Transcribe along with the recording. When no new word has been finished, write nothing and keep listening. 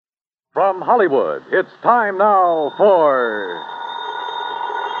From Hollywood, it's time now for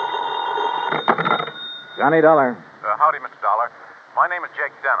Johnny Dollar. Howdy, Mr. Dollar. My name is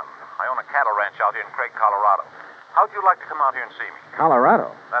Jake Denham. I own a cattle ranch out here in Craig, Colorado. How'd you like to come out here and see me?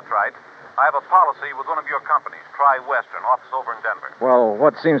 Colorado? That's right. I have a policy with one of your companies, Tri-Western, office over in Denver. Well,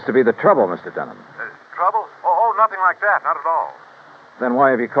 what seems to be the trouble, Mr. Denham? Trouble? Oh, nothing like that. Not at all. Then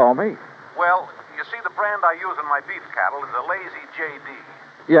why have you called me? Well, you see, the brand I use in my beef cattle is a Lazy JD.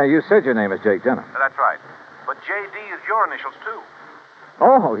 Yeah, you said your name is Jake Denham. That's right. But JD is your initials, too.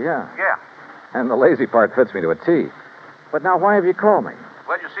 Oh, yeah. Yeah. And the lazy part fits me to a T. But now why have you called me?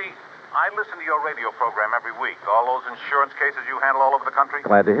 Well, you see, I listen to your radio program every week. All those insurance cases you handle all over the country.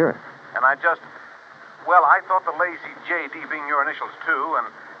 Glad to hear it. And I thought the Lazy JD being your initials, too, and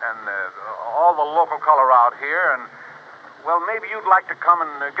all the local color out here, and, well, maybe you'd like to come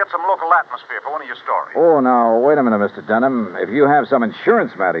and get some local atmosphere for one of your stories. Oh, now, wait a minute, Mr. Denham. If you have some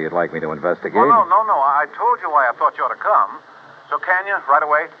insurance matter you'd like me to investigate... Well, no. I told you why I thought you ought to come. So can you, right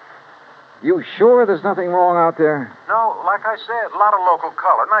away? You sure there's nothing wrong out there? No, like I said, a lot of local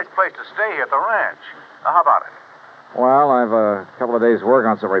color. Nice place to stay here at the ranch. How about it? Well, I've a couple of days' work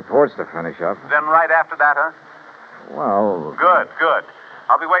on some reports to finish up. Then right after that, huh? Well... Good.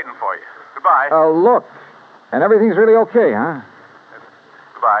 I'll be waiting for you. Goodbye. Look. And everything's really okay, huh?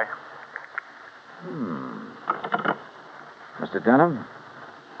 Goodbye. Mr. Denham,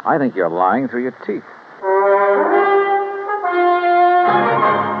 I think you're lying through your teeth.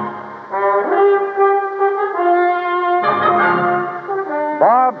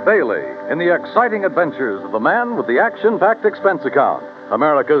 Bob Bailey in the exciting adventures of the man with the action-packed expense account,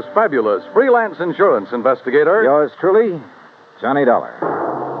 America's fabulous freelance insurance investigator. Yours truly, Johnny Dollar.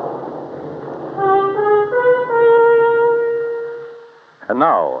 And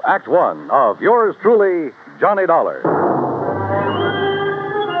now, Act One of yours truly, Johnny Dollar.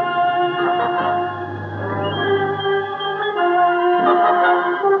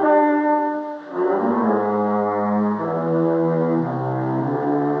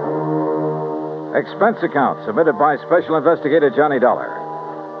 Expense account submitted by Special Investigator Johnny Dollar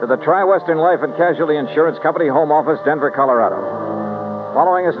to the Tri-Western Life and Casualty Insurance Company, Home Office, Denver, Colorado.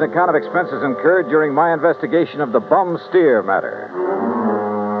 Following is an account of expenses incurred during my investigation of the bum steer matter.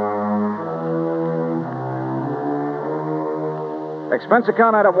 Expense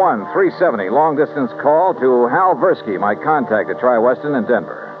account item 1, 370, long-distance call to Hal Versky, my contact at Tri-Western in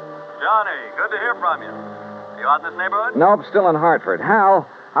Denver. Johnny, good to hear from you. You out in this neighborhood? Nope, still in Hartford. Hal,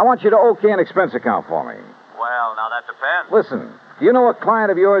 I want you to okay an expense account for me. Well, now that depends. Listen, do you know a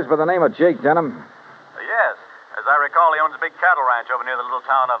client of yours by the name of Jake Denham? Yes. As I recall, he owns a big cattle ranch over near the little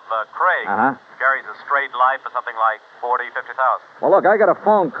town of Craig. Uh-huh. Carries a straight life for something like $40,000, $50,000. Well, look, I got a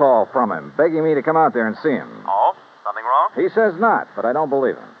phone call from him begging me to come out there and see him. Oh? Something wrong? He says not, but I don't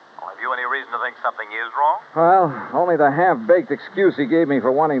believe him. Well, have you any reason to think something is wrong? Well, only the half-baked excuse he gave me for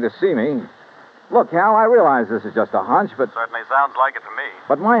wanting to see me. Look, Hal, I realize this is just a hunch, but Certainly sounds like it to me.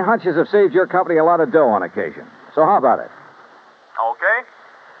 my hunches have saved your company a lot of dough on occasion. So how about it? Okay.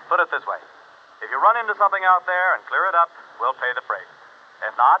 Put it this way. If you run into something out there and clear it up, we'll pay the freight.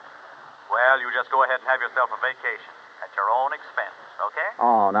 If not, well, you just go ahead and have yourself a vacation at your own expense, okay?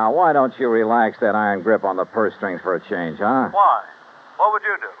 Oh, now, why don't you relax that iron grip on the purse strings for a change, huh? Why? What would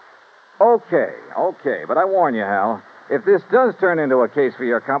you do? Okay. But I warn you, Hal, if this does turn into a case for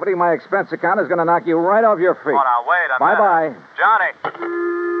your company, my expense account is going to knock you right off your feet. Oh, now, wait a minute. Bye-bye. Johnny!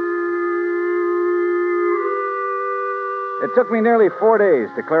 It took me nearly 4 days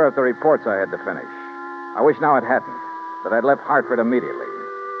to clear up the reports I had to finish. I wish now it hadn't, that I'd left Hartford immediately.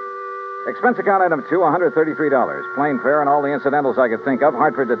 Expense account item 2, $133. Plane fare and all the incidentals I could think of,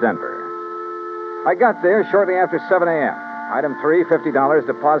 Hartford to Denver. I got there shortly after 7 a.m. Item 3, $50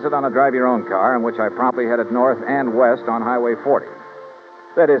 deposit on a drive-your-own car, in which I promptly headed north and west on Highway 40.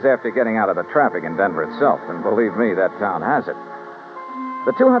 That is, after getting out of the traffic in Denver itself, and believe me, that town has it.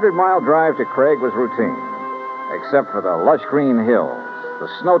 The 200-mile drive to Craig was routine, except for the lush green hills, the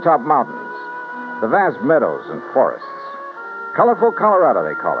snow-topped mountains, the vast meadows and forests. Colorful Colorado,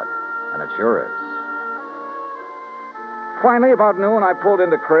 they call it, and it sure is. Finally, about noon, I pulled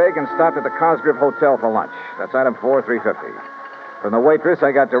into Craig and stopped at the Cosgrove Hotel for lunch. That's item 4, $350. From the waitress,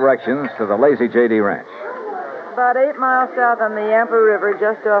 I got directions to the Lazy JD Ranch. About 8 miles south on the Yampa River,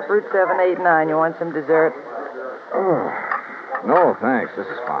 just off Route 789. You want some dessert? Oh, no, thanks. This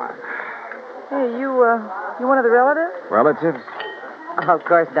is fine. Hey, you one of the relatives? Relatives? Oh, of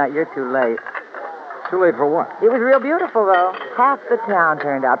course not. You're too late. Too late for what? It was real beautiful, though. Half the town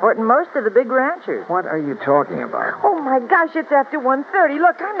turned out for it, and most of the big ranchers. What are you talking about? Oh, my gosh, it's after 1:30.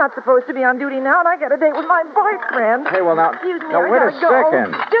 Look, I'm not supposed to be on duty now, and I got a date with my boyfriend. Hey, well, now... Excuse me, now, I wait a gotta go.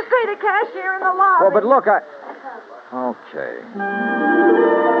 second. Just pay the cashier in the lobby. Well, but look, Okay.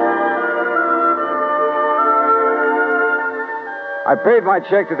 I paid my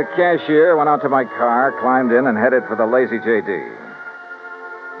check to the cashier, went out to my car, climbed in, and headed for the Lazy J.D.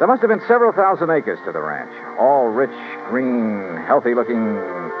 There must have been several thousand acres to the ranch, all rich, green, healthy-looking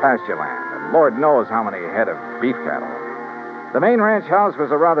pasture land, and Lord knows how many head of beef cattle. The main ranch house was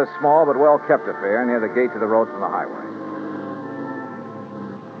a rather small but well-kept affair near the gate to the road from the highway.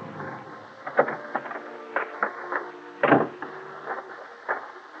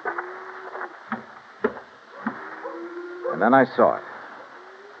 And then I saw it.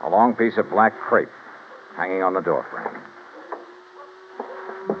 A long piece of black crepe hanging on the doorframe.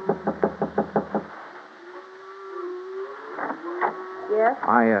 Yes?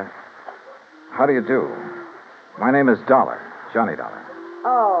 How do you do? My name is Dollar, Johnny Dollar.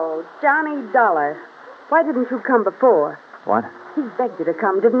 Oh, Johnny Dollar. Why didn't you come before? What? He begged you to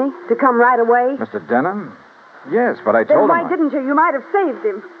come, didn't he? To come right away? Mr. Denham? Yes, but I Then told him... why didn't you? You might have saved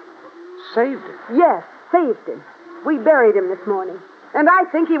him. Saved it? Yes, saved him. We buried him this morning. And I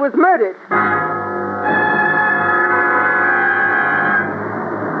think he was murdered.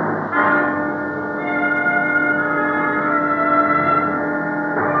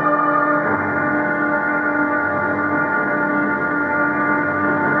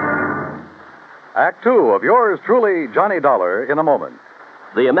 Act two of yours truly, Johnny Dollar, in a moment.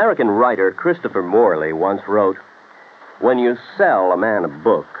 The American writer Christopher Morley once wrote, "When you sell a man a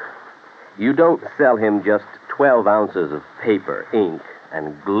book, you don't sell him just 12 ounces of paper, ink,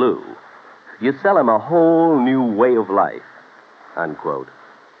 and glue. You sell him a whole new way of life," unquote.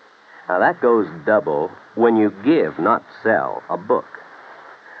 Now, that goes double when you give, not sell, a book.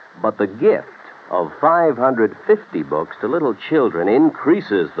 But the gift of 550 books to little children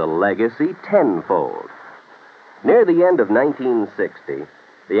increases the legacy tenfold. Near the end of 1960,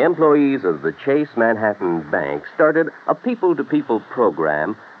 the employees of the Chase Manhattan Bank started a people-to-people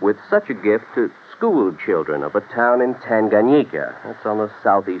program with such a gift to school children of a town in Tanganyika. That's on the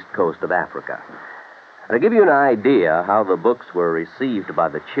southeast coast of Africa. To give you an idea how the books were received by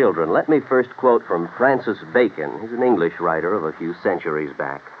the children, let me first quote from Francis Bacon. He's an English writer of a few centuries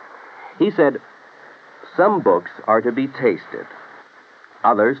back. He said, "Some books are to be tasted,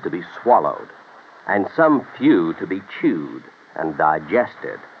 others to be swallowed, and some few to be chewed and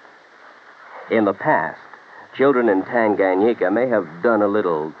digested." In the past, children in Tanganyika may have done a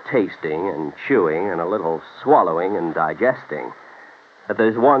little tasting and chewing and a little swallowing and digesting. But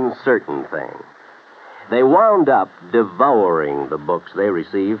there's one certain thing. They wound up devouring the books they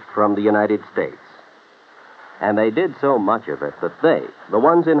received from the United States. And they did so much of it that they, the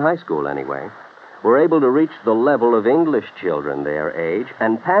ones in high school anyway, were able to reach the level of English children their age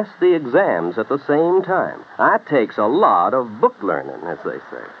and pass the exams at the same time. That takes a lot of book learning, as they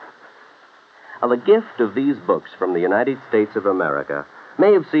say. Now, the gift of these books from the United States of America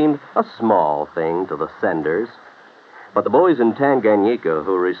may have seemed a small thing to the senders, but the boys in Tanganyika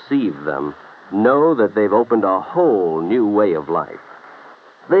who received them know that they've opened a whole new way of life.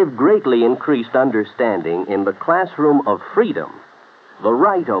 They've greatly increased understanding in the classroom of freedom, the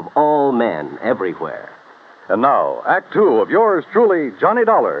right of all men everywhere. And now, Act two of yours truly, Johnny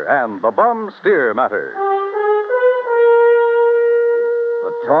Dollar and the Bum Steer Matter.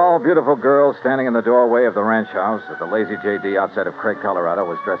 The tall, beautiful girl standing in the doorway of the ranch house at the Lazy J.D. outside of Craig, Colorado,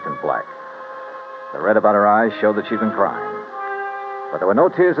 was dressed in black. The red about her eyes showed that she'd been crying. But there were no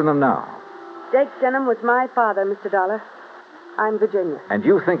tears in them now. Jake Denham was my father, Mr. Dollar. I'm Virginia. And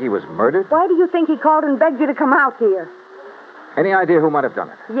you think he was murdered? Why do you think he called and begged you to come out here? Any idea who might have done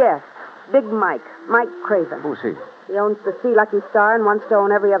it? Yes, Big Mike Craven. Who's he? He owns the Sea Lucky Star and wants to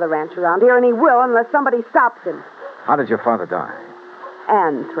own every other ranch around here, and he will unless somebody stops him. How did your father die?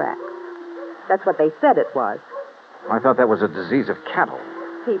 Anthrax. That's what they said it was. I thought that was a disease of cattle.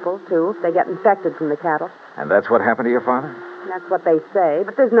 People, too, if they get infected from the cattle. And that's what happened to your father? That's what they say,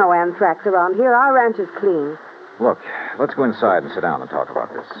 but there's no anthrax around here. Our ranch is clean. Look, let's go inside and sit down and talk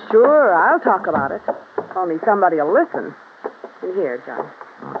about this. Sure, I'll talk about it. Only somebody will listen. In here, John.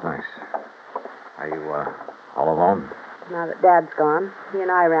 Oh, thanks. Are you, all alone? Now that Dad's gone, he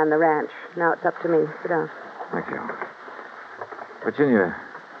and I ran the ranch. Now it's up to me. Sit down. Thank you. Virginia,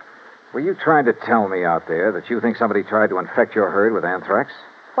 were you trying to tell me out there that you think somebody tried to infect your herd with anthrax?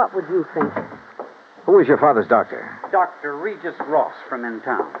 What would you think? Who was your father's doctor? Dr. Regis Ross from in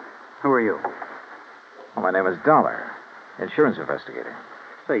town. Who are you? Well, my name is Dollar, insurance investigator.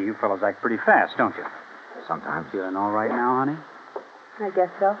 Say, you fellows act pretty fast, don't you? Sometimes. Feeling all right now, honey? I guess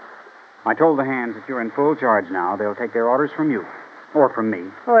so. I told the hands that you're in full charge now. They'll take their orders from you. Or from me.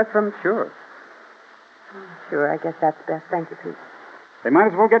 Or from... Sure. Sure, I guess that's best. Thank you, Pete. They might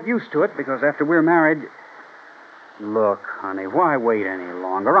as well get used to it, because after we're married... Look, honey, why wait any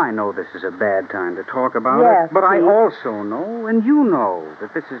longer? I know this is a bad time to talk about Yes, it, but I Pete. also know, and you know,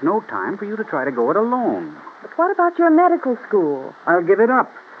 that this is no time for you to try to go it alone. But what about your medical school? I'll give it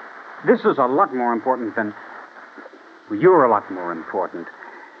up. This is a lot more important than... You're a lot more important.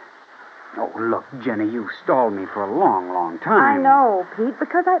 Oh, look, Jenny, you've stalled me for a long, long I time. know, Pete,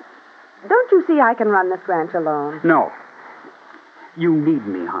 because I... Don't you see I can run this ranch alone? No. You need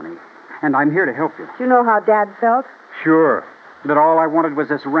me, honey. And I'm here to help you. Do you know how Dad felt? Sure. That all I wanted was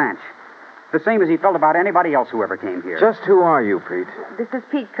this ranch. The same as he felt about anybody else who ever came here. Just who are you, Pete? This is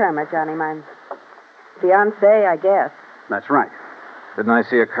Pete Kermer, Johnny. My fiancé, I guess. That's right. Didn't I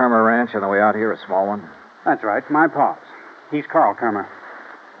see a Kermer ranch on the way out here, a small one? That's right. My pa's. He's Carl Kermer.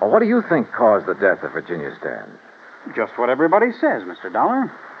 Well, what do you think caused the death of Virginia's dad? Just what everybody says, Mr.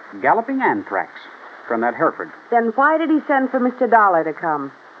 Dollar. Galloping anthrax from that Hereford. Then why did he send for Mr. Dollar to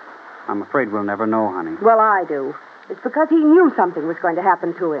come? I'm afraid we'll never know, honey. Well, I do. It's because he knew something was going to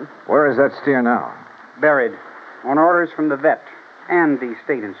happen to him. Where is that steer now? Buried. On orders from the vet and the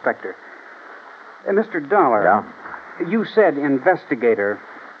state inspector. Mr. Dollar. Yeah? You said investigator.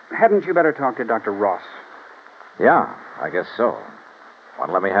 Hadn't you better talk to Dr. Ross? Yeah, I guess so. Want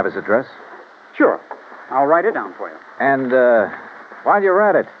to let me have his address? Sure. I'll write it down for you. And, while you're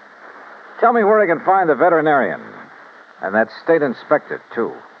at it, tell me where I can find the veterinarian. And that state inspector,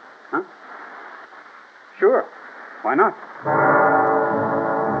 too. Huh? Sure. Why not?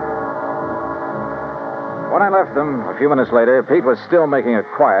 When I left them, a few minutes later, Pete was still making a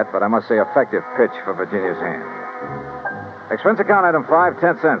quiet, but I must say effective pitch for Virginia's hand. Expense account item 5,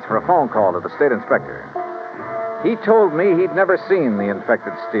 10 cents for a phone call to the state inspector. He told me he'd never seen the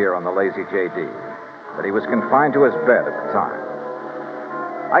infected steer on the Lazy J.D., that he was confined to his bed at the time.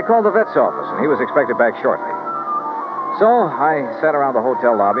 I called the vet's office, and he was expected back shortly. So I sat around the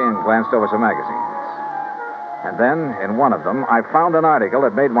hotel lobby and glanced over some magazines. And then, in one of them, I found an article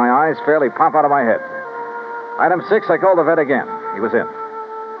that made my eyes fairly pop out of my head. Item 6, I called the vet again. He was in.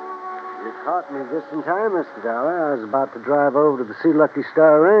 You caught me just in time, Mr. Dollar. I was about to drive over to the Sea Lucky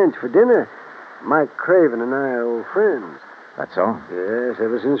Star Ranch for dinner. Mike Craven and I are old friends. That's so? Yes,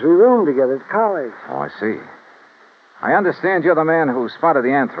 ever since we roomed together at college. Oh, I see. I understand you're the man who spotted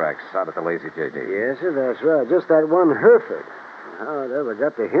the anthrax out at the Lazy J.D. Yes, sir, that's right. Just that one Hereford. How it ever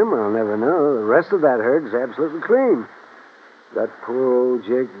got to him, I'll never know. The rest of that herd's absolutely clean. That poor old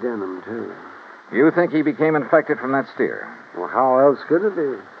Jake Denham, too. You think he became infected from that steer? Well, how else could it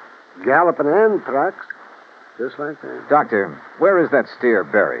be? Galloping anthrax. Just like that. Doctor, where is that steer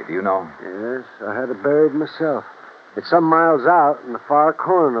buried? Do you know? Yes, I had it buried myself. It's some miles out in the far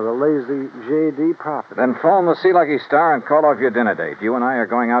corner of the Lazy J.D. property. Then phone the Sea Lucky Star and call off your dinner date. You and I are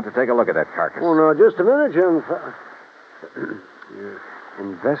going out to take a look at that carcass. Oh, no, just a minute, young fellow.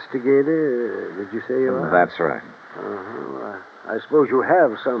 Investigator, did you say you are? That's right. Uh-huh. I suppose you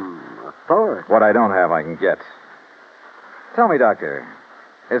have some authority. What I don't have, I can get. Tell me, Doctor,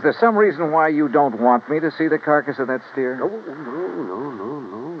 is there some reason why you don't want me to see the carcass of that steer? No.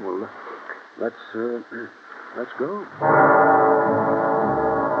 Well, let's go.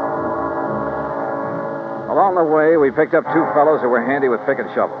 Along the way, we picked up two fellows who were handy with pick and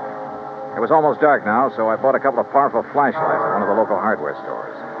shovel. It was almost dark now, so I bought a couple of powerful flashlights at one of the local hardware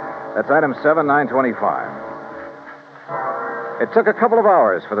stores. That's item 7, 925. It took a couple of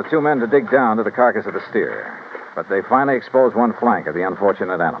hours for the two men to dig down to the carcass of the steer, but they finally exposed one flank of the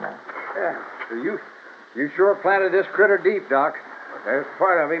unfortunate animal. Yeah, so you sure planted this critter deep, Doc. There's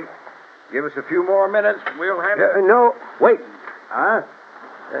part of him. Give us a few more minutes, we'll handle it. No, wait. Huh?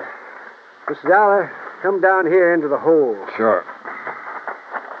 Mr. Dollar, come down here into the hole. Sure.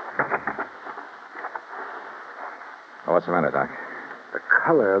 Oh, what's the matter, Doc? The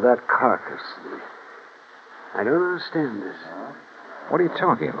color of that carcass. I don't understand this. What are you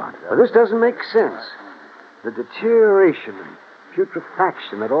talking about? Well, this doesn't make sense. The deterioration and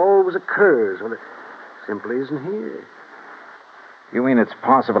putrefaction that always occurs, well, it simply isn't here. You mean it's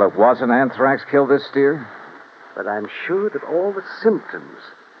possible it wasn't anthrax killed this steer? But I'm sure that all the symptoms,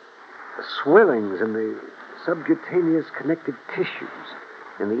 the swellings in the subcutaneous connective tissues,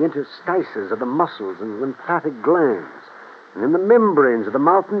 in the interstices of the muscles and lymphatic glands, and in the membranes of the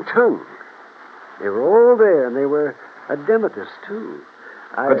mouth and tongue, they were all there, and they were edematous, too.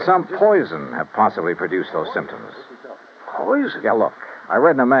 Could some poison have possibly produced those symptoms? Poison? Yeah, look. I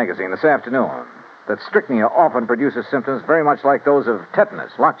read in a magazine this afternoon that strychnia often produces symptoms very much like those of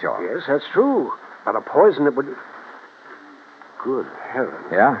tetanus, lockjaw. Yes, that's true. But a poison that would... Good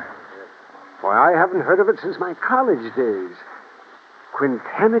heavens. Yeah? Why, I haven't heard of it since my college days.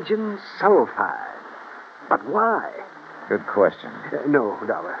 Quintanogen sulfide. But why? Good question. No,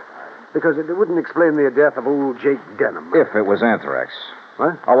 Dollar. Because it wouldn't explain the death of old Jake Denham. If it was anthrax.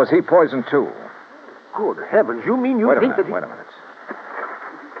 What? Or was he poisoned, too? Good heavens, you mean you Wait a think minute, that... wait a minute.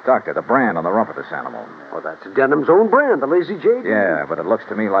 Doctor, the brand on the rump of this animal. Well, that's Denham's own brand, the Lazy J. Yeah, but it looks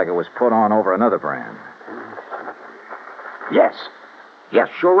to me like it was put on over another brand. Yes. Yes,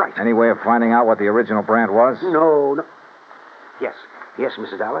 you're right. Any way of finding out what the original brand was? No. Yes. Yes,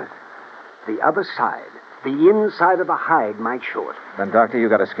 Mrs. Dollar. The other side. The inside of the hide might show it. Then, Doctor, you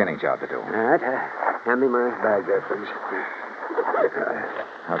got a skinning job to do. All right. Hand me my bag there, please.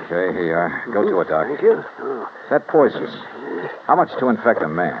 Okay, here you are. Go to it, Doc. Thank you. Oh. That poison. How much to infect a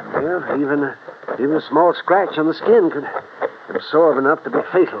man? Well, even a small scratch on the skin could absorb enough to be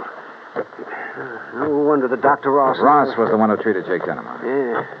fatal. No wonder that Dr. Ross... Ross was the one who treated Jake Denham.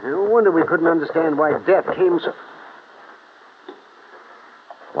 Yeah. No wonder we couldn't understand why death came so...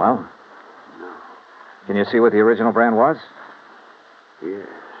 Well? No. Can you see what the original brand was? Yes.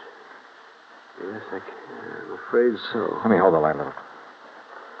 Yes, I'm afraid so. Let me hold the light a little.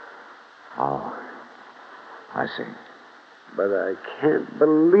 Oh. I see. But I can't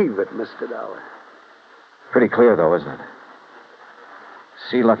believe it, Mr. Dollar. Pretty clear, though, isn't it?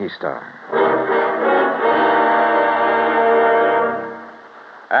 See Lucky Star.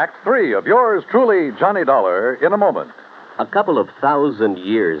 Act 3 of yours truly, Johnny Dollar, in a moment. A couple of 1,000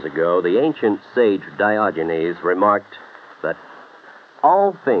 years ago, the ancient sage Diogenes remarked that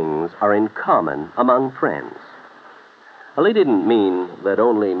all things are in common among friends. Well, he didn't mean that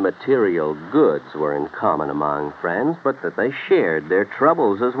only material goods were in common among friends, but that they shared their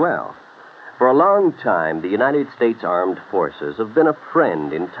troubles as well. For a long time, the United States Armed Forces have been a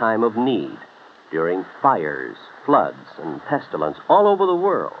friend in time of need, during fires, floods, and pestilence all over the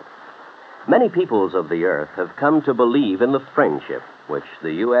world. Many peoples of the earth have come to believe in the friendship which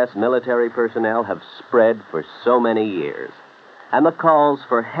the U.S. military personnel have spread for so many years, and the calls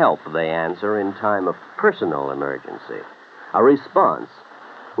for help they answer in time of personal emergency, a response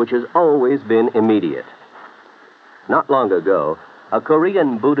which has always been immediate. Not long ago, a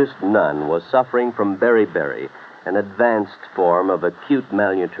Korean Buddhist nun was suffering from beriberi, an advanced form of acute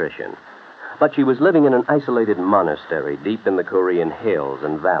malnutrition. But she was living in an isolated monastery deep in the Korean hills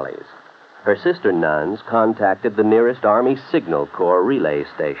and valleys. Her sister nuns contacted the nearest Army Signal Corps relay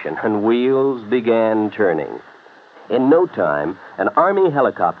station, and wheels began turning. In no time, an Army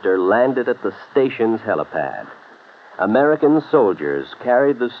helicopter landed at the station's helipad. American soldiers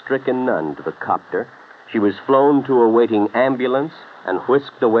carried the stricken nun to the copter. She was flown to a waiting ambulance and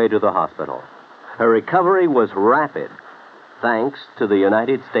whisked away to the hospital. Her recovery was rapid, thanks to the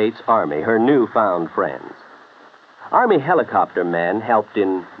United States Army, her newfound friends. Army helicopter men helped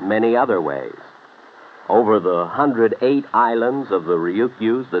in many other ways. Over the 108 islands of the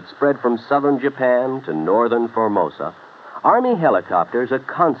Ryukyus that spread from southern Japan to northern Formosa, Army helicopters are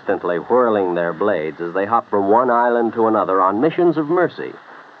constantly whirling their blades as they hop from one island to another on missions of mercy.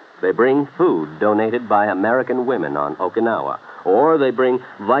 They bring food donated by American women on Okinawa, or they bring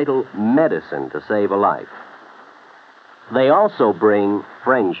vital medicine to save a life. They also bring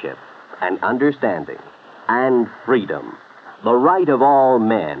friendship and understanding and freedom, the right of all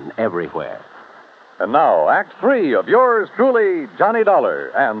men everywhere. And now, Act 3 of yours truly, Johnny Dollar,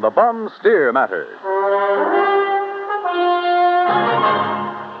 and the Bum Steer Matter.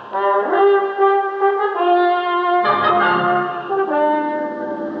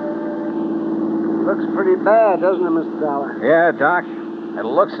 Looks pretty bad, doesn't it, Mr. Dollar? Yeah, Doc. It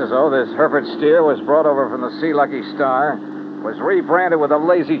looks as though this Hereford steer was brought over from the Sea Lucky Star, was rebranded with a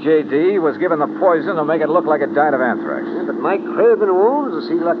Lazy JD, was given the poison to make it look like it died of anthrax. Yeah, but Mike Craven, who owns the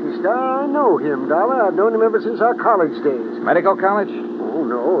Sea Lucky Star, I know him, Dollar. I've known him ever since our college days. Medical college? Oh,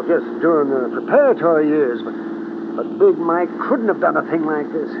 no, just during the preparatory years. But Big Mike couldn't have done a thing like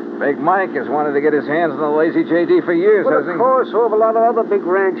this. Big Mike has wanted to get his hands on the Lazy JD for years, Well, hasn't he? of course, so have a lot of other big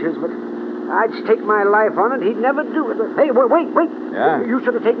ranchers, but I'd stake my life on it. He'd never do it. Hey, wait. Yeah? You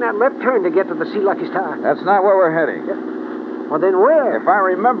should have taken that left turn to get to the Sea Lucky Star. That's not where we're heading. Yeah. Well, then where? If I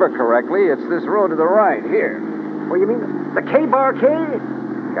remember correctly, it's this road to the right, here. Well, you mean the K-Bar K?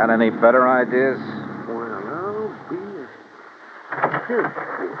 Got any better ideas? Well, I'll be...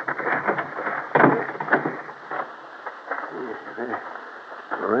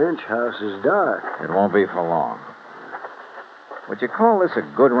 The ranch house is dark. It won't be for long. Would you call this a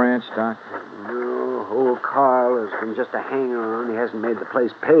good ranch, Doc? No, old Carl has been just a hanger-on. He hasn't made the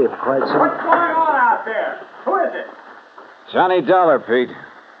place pay for quite some... What's going on out there? Who is it? Johnny Dollar, Pete.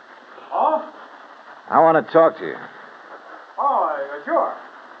 Oh? I want to talk to you. Oh, sure.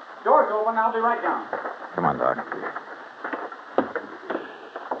 Door's open. I'll be right down. Come on, Doc.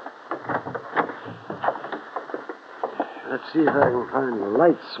 Let's see if I can find the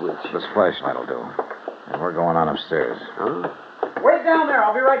light switch. This flashlight will do. And we're going on upstairs. Huh? Wait down there.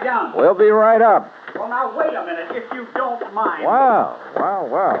 I'll be right down. We'll be right up. Well, now, wait a minute, if you don't mind. Wow.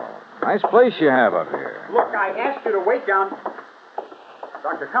 Nice place you have up here. Look, I asked you to wait down.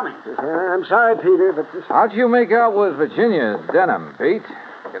 Dr. Cummings. I'm sorry, Peter, but this... How'd you make out with Virginia Denham, Pete?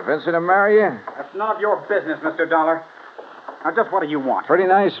 Convince her to marry you? That's none of your business, Mr. Dollar. Now, just what do you want? Pretty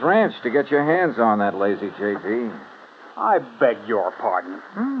nice ranch to get your hands on, that lazy J.D. I beg your pardon.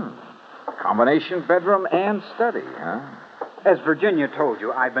 Combination bedroom and study, huh? As Virginia told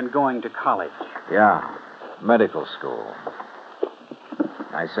you, I've been going to college. Yeah, medical school.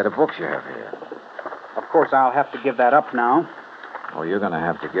 Nice set of books you have here. Of course, I'll have to give that up now. Oh, you're going to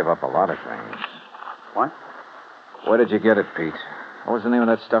have to give up a lot of things. What? Where did you get it, Pete? What was the name of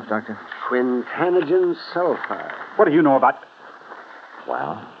that stuff, Doctor? Quintanogen sulfide. What do you know about...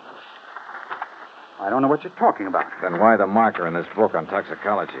 Well? I don't know what you're talking about. Then why the marker in this book on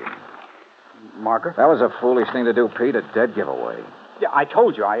toxicology? Marker? That was a foolish thing to do, Pete. A dead giveaway. Yeah, I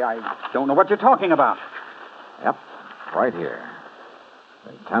told you. I don't know what you're talking about. Yep. Right here.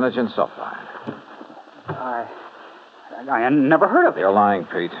 Quintanogen sulfide. I never heard of it. You're lying,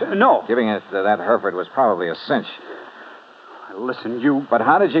 Pete. No. Giving it to that Hereford was probably a cinch. Listen, you... But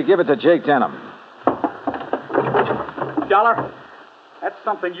how did you give it to Jake Denham? Dollar, that's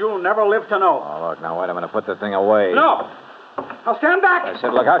something you'll never live to know. Oh, look, now wait a minute. Put the thing away. No. Now stand back. I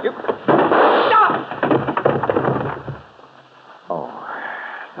said, look out, you... Stop! Oh,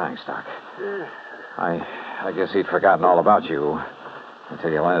 thanks, Doc. I guess he'd forgotten all about you until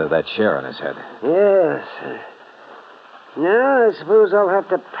you landed that chair on his head. Yes. Now, I suppose I'll have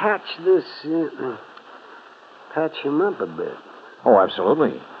to patch this... patch him up a bit. Oh,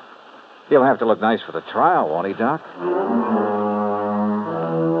 absolutely. He'll have to look nice for the trial, won't he, Doc?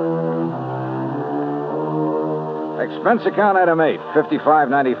 Expense account item 8,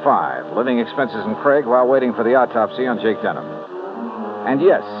 $55.95. Living expenses in Craig while waiting for the autopsy on Jake Denham. And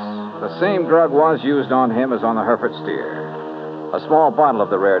yes, the same drug was used on him as on the Hereford steer. A small bottle of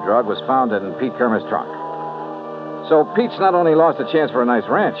the rare drug was found in Pete Kermer's trunk. So Pete's not only lost a chance for a nice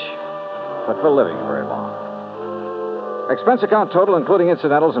ranch, but for living very long. Expense account total, including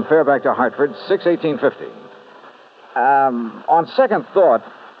incidentals and fare back to Hartford, $618.50. On second thought,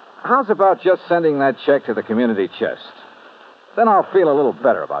 how's about just sending that check to the community chest? Then I'll feel a little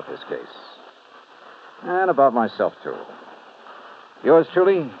better about this case. And about myself, too. Yours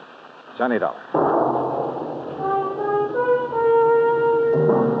truly, Johnny Dollar.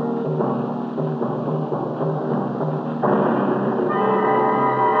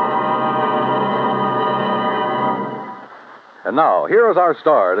 And now, here is our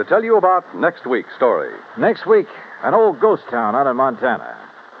star to tell you about next week's story. Next week, an old ghost town out in Montana.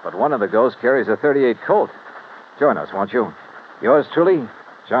 But one of the ghosts carries a .38 Colt. Join us, won't you? Yours truly,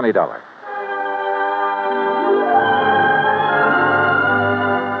 Johnny Dollar.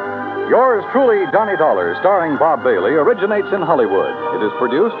 Yours truly, Johnny Dollar, starring Bob Bailey, originates in Hollywood. It is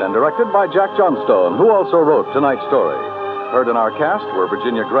produced and directed by Jack Johnstone, who also wrote tonight's story. Heard in our cast were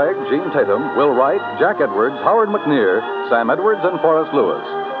Virginia Gregg, Gene Tatum, Will Wright, Jack Edwards, Howard McNear, Sam Edwards, and Forrest Lewis.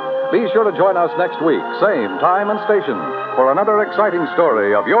 Be sure to join us next week, same time and station, for another exciting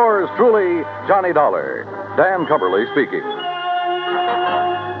story of yours truly, Johnny Dollar. Dan Cumberly speaking.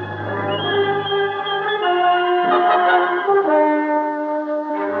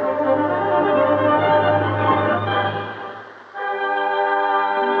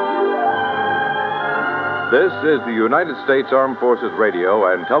 This is the United States Armed Forces Radio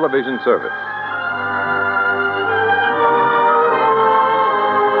and Television Service.